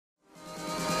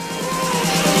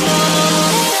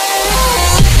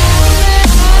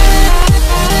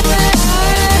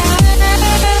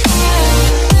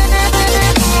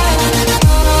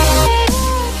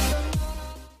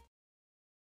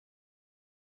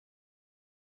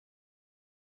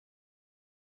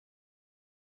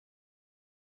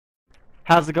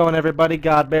How's it going, everybody?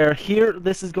 GodBaer here.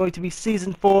 This is going to be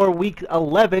Season 4, Week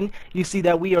 11. You see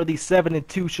that we are the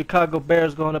 7-2 Chicago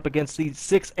Bears going up against the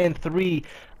 6-3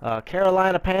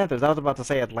 Carolina Panthers. I was about to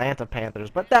say Atlanta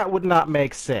Panthers, but that would not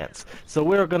make sense. So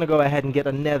we're going to go ahead and get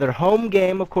another home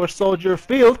game, of course, Soldier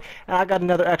Field. And I got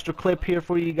another extra clip here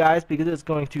for you guys because it's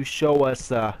going to show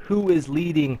us who is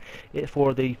leading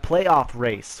for the playoff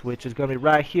race, which is going to be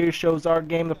right here. Shows our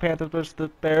game, the Panthers versus the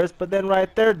Bears, but then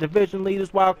right there, division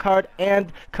leaders, wild card,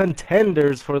 and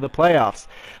contenders for the playoffs.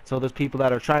 So there's people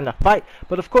that are trying to fight,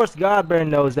 but of course GodBaer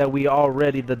knows that we are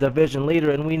already the division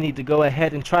leader, and we need to go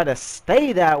ahead and try to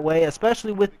stay that way,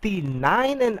 especially with the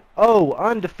 9-0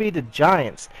 undefeated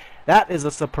Giants. That is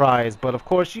a surprise, but of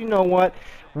course, you know what?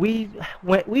 We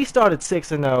started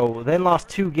 6-0, then lost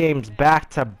 2 games back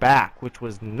to back, which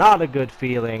was not a good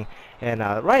feeling. And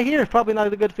right here, probably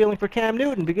not a good feeling for Cam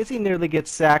Newton because he nearly gets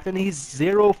sacked, and he's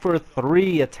 0 for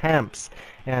 3 attempts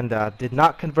and did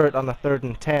not convert on the 3rd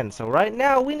and 10. So right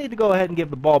now, we need to go ahead and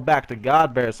give the ball back to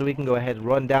GodBaer so we can go ahead and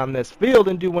run down this field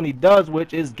and do what he does,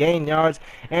 which is gain yards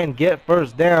and get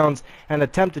first downs and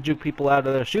attempt to juke people out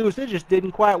of their shoes. It just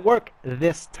didn't quite work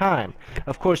this time.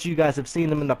 Of course, you guys have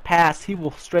seen him in the past. He will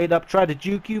straight up try to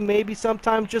juke you, maybe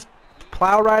sometimes just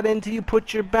plow right into you,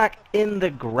 put your back in the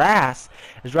grass.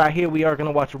 As right here we are going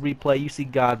to watch a replay. You see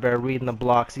GodBaer reading the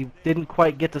blocks. He didn't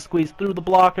quite get to squeeze through the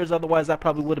blockers, otherwise that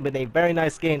probably would have been a very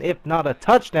nice gain, if not a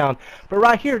touchdown. But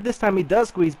right here, this time he does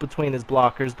squeeze between his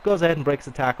blockers, goes ahead and breaks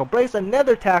a tackle, breaks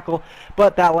another tackle,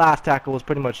 but that last tackle was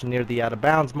pretty much near the out of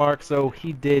bounds mark, so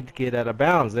he did get out of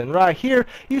bounds. And right here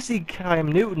you see Cam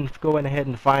Newton going ahead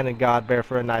and finding GodBaer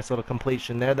for a nice little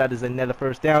completion there. That is another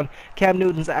first down. Cam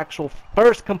Newton's actual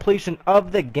first completion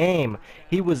of the game.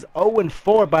 He was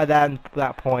 0-4 by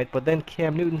that point, but then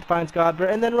Cam Newton finds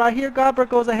GodBaer, and then right here GodBaer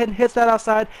goes ahead and hits that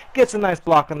outside, gets a nice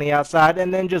block on the outside,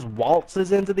 and then just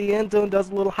waltzes into the end zone, does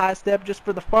a little high step just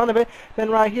for the fun of it. Then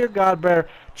right here GodBaer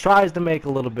tries to make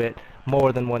a little bit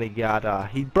more than what he got.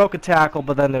 He broke a tackle,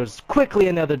 but then there's quickly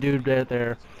another dude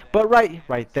there. But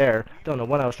right there, don't know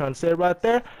what I was trying to say, right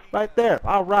there.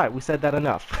 Alright, we said that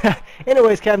enough.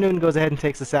 Anyways, Cam Newton goes ahead and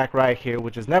takes a sack right here,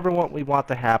 which is never what we want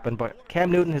to happen, but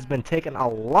Cam Newton has been taking a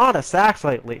lot of sacks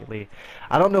lately.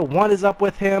 I don't know what is up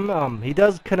with him. He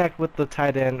does connect with the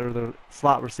tight end or the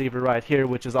slot receiver right here,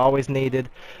 which is always needed.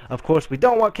 Of course, we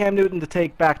don't want Cam Newton to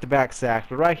take back-to-back sacks,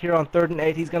 but right here on 3rd and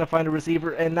 8, he's going to find a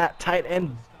receiver, and that tight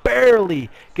end barely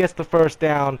gets the first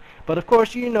down. But of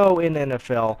course, you know, in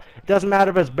NFL, it doesn't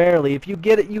matter if it's barely. If you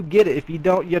get it, you get it. If you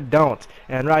don't, you don't.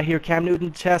 And right here, Cam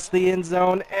Newton chests the end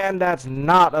zone, and that's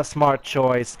not a smart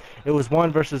choice. It was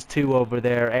 1 versus 2 over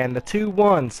there, and the 2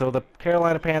 won. So the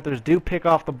Carolina Panthers do pick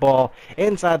off the ball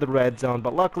inside the red zone,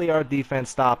 but luckily our defense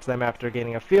stops them after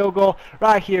getting a field goal.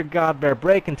 Right here, GodBaer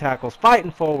breaking tackles,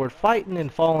 fighting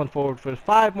and falling forward for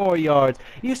 5 more yards.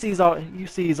 You see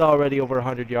he's already over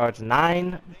 100 yards,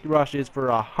 9 rushes for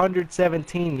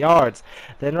 117 yards.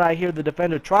 Then right here the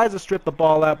defender tries to strip the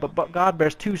ball out, but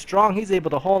GodBaer's too strong. He's able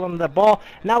to hold on to that ball.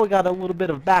 Now we got a little bit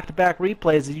of back-to-back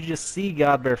replays as you just see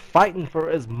GodBaer fighting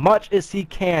for as much as he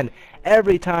can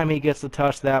every time he gets to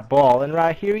touch that ball. And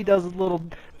right here he does a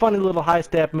funny little high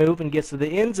step move and gets to the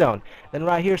end zone. Then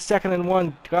right here, 2nd and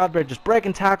 1, GodBaer just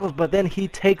breaking tackles, but then he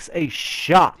takes a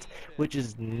shot, which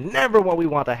is never what we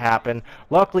want to happen.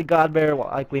 Luckily GodBaer,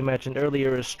 like we mentioned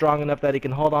earlier, is strong enough that he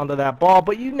can hold on to that ball,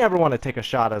 but you never want to take a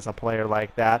shot as a player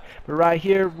like that. But right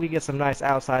here we get some nice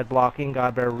outside blocking.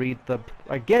 GodBaer reads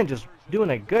again, just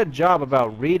doing a good job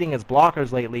about reading his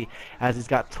blockers lately, as he's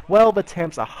got 12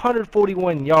 attempts,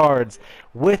 141 yards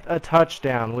with a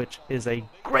touchdown, which is a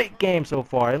great game so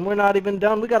far. And we're not even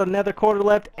done. We got another quarter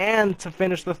left and to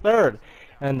finish the 3rd.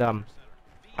 And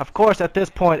of course at this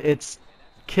point it's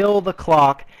kill the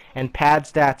clock and pad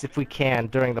stats if we can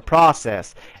during the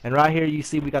process. And right here you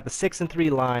see we got the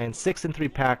 6-3 Lions,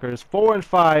 6-3 Packers,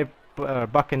 4-5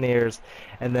 Buccaneers,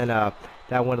 and then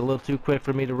that went a little too quick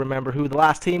for me to remember who the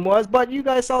last team was, but you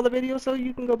guys saw the video, so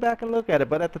you can go back and look at it.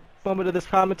 But at the moment of this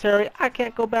commentary, I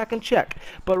can't go back and check.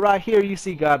 But right here, you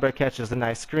see GodBaer catches a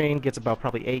nice screen, gets about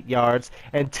probably 8 yards,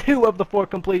 and 2 of the 4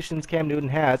 completions Cam Newton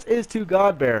has is to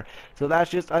GodBaer. So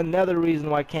that's just another reason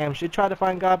why Cam should try to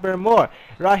find GodBaer more.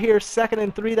 Right here, 2nd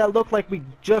and 3, that looked like we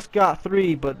just got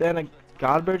 3, but then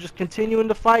GodBaer just continuing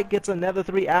to fight, gets another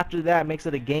 3 after that, makes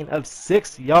it a gain of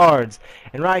 6 yards.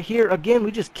 And right here, again, we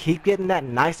just keep getting that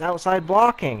nice outside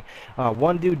blocking.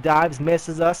 One dude dives,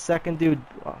 misses us. Second dude,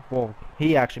 well,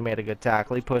 He actually made a good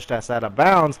tackle. He pushed us out of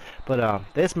bounds. But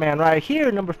this man right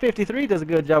here, number 53, does a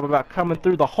good job about coming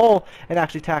through the hole and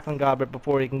actually tackling GodBaer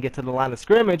before he can get to the line of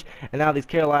scrimmage. And now these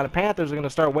Carolina Panthers are going to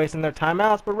start wasting their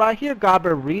timeouts. But right here,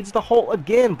 GodBaer reads the hole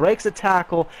again, breaks a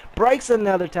tackle, breaks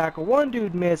another tackle. One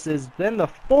dude misses. Then the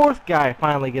fourth guy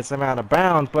finally gets him out of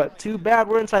bounds. But too bad,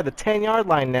 we're inside the 10-yard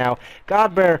line now.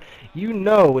 GodBaer, you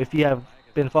know, if you have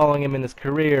been following him in his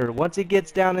career, once he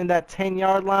gets down in that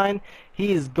 10-yard line,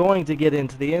 he is going to get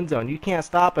into the end zone. You can't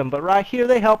stop him. But right here,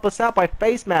 they help us out by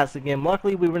face masking him.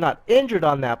 Luckily, we were not injured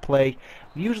on that play.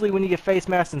 Usually when you get face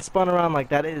masked and spun around like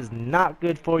that, it is not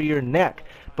good for your neck.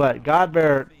 But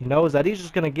GodBaer knows that he's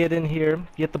just going to get in here,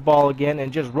 get the ball again,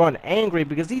 and just run angry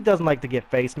because he doesn't like to get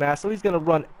face masked. So he's going to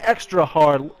run extra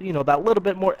hard, you know, that little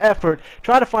bit more effort,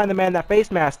 try to find the man that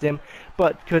face masked him,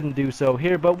 but couldn't do so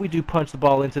here. But we do punch the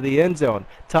ball into the end zone.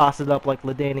 Toss it up like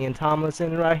LaDainian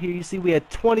Tomlinson. Right here, you see we had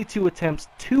 22 attempts,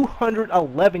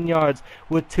 211 yards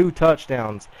with 2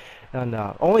 touchdowns. And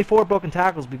only 4 broken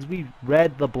tackles because we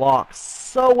read the block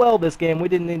so well this game. We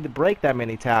didn't need to break that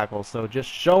many tackles. So just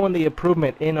showing the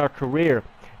improvement in our career.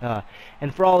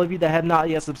 And for all of you that have not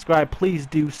yet subscribed, please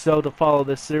do so to follow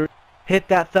this series. Hit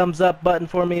that thumbs up button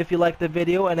for me if you liked the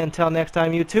video. And until next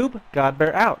time, YouTube,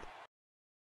 GodBaer out.